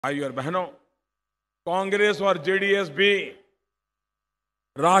भाइयों और बहनों, कांग्रेस और जेडीएस भी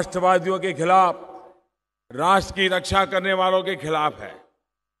राष्ट्रवादियों के खिलाफ, राष्ट्र की रक्षा करने वालों के खिलाफ है।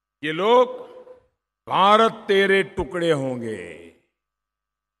 ये लोग भारत तेरे टुकड़े होंगे,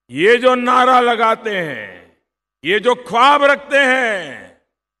 ये जो नारा लगाते हैं, ये जो ख्वाब रखते हैं,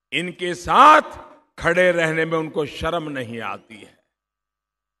 इनके साथ खड़े रहने में उनको शर्म नहीं आती है।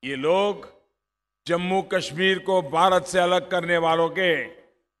 ये लोग जम्मू कश्मीर को भारत से अलग करने वालों के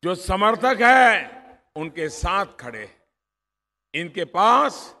जो समर्थक हैं, उनके साथ खड़े हैं। इनके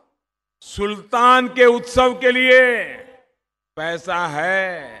पास सुल्तान के उत्सव के लिए पैसा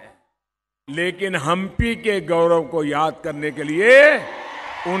है, लेकिन हम्पी के गौरव को याद करने के लिए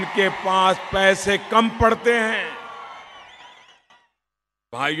उनके पास पैसे कम पड़ते हैं।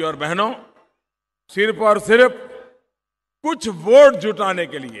 भाइयों और बहनों, सिर्फ और सिर्फ कुछ वोट जुटाने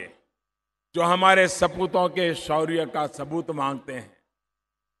के लिए जो हमारे सपूतों के शौर्य का सबूत मांगते हैं,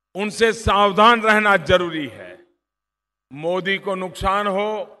 उनसे सावधान रहना जरूरी है। मोदी को नुकसान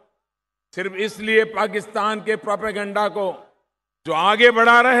हो, सिर्फ इसलिए पाकिस्तान के प्रोपेगेंडा को जो आगे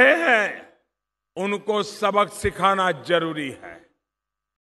बढ़ा रहे हैं, उनको सबक सिखाना जरूरी है।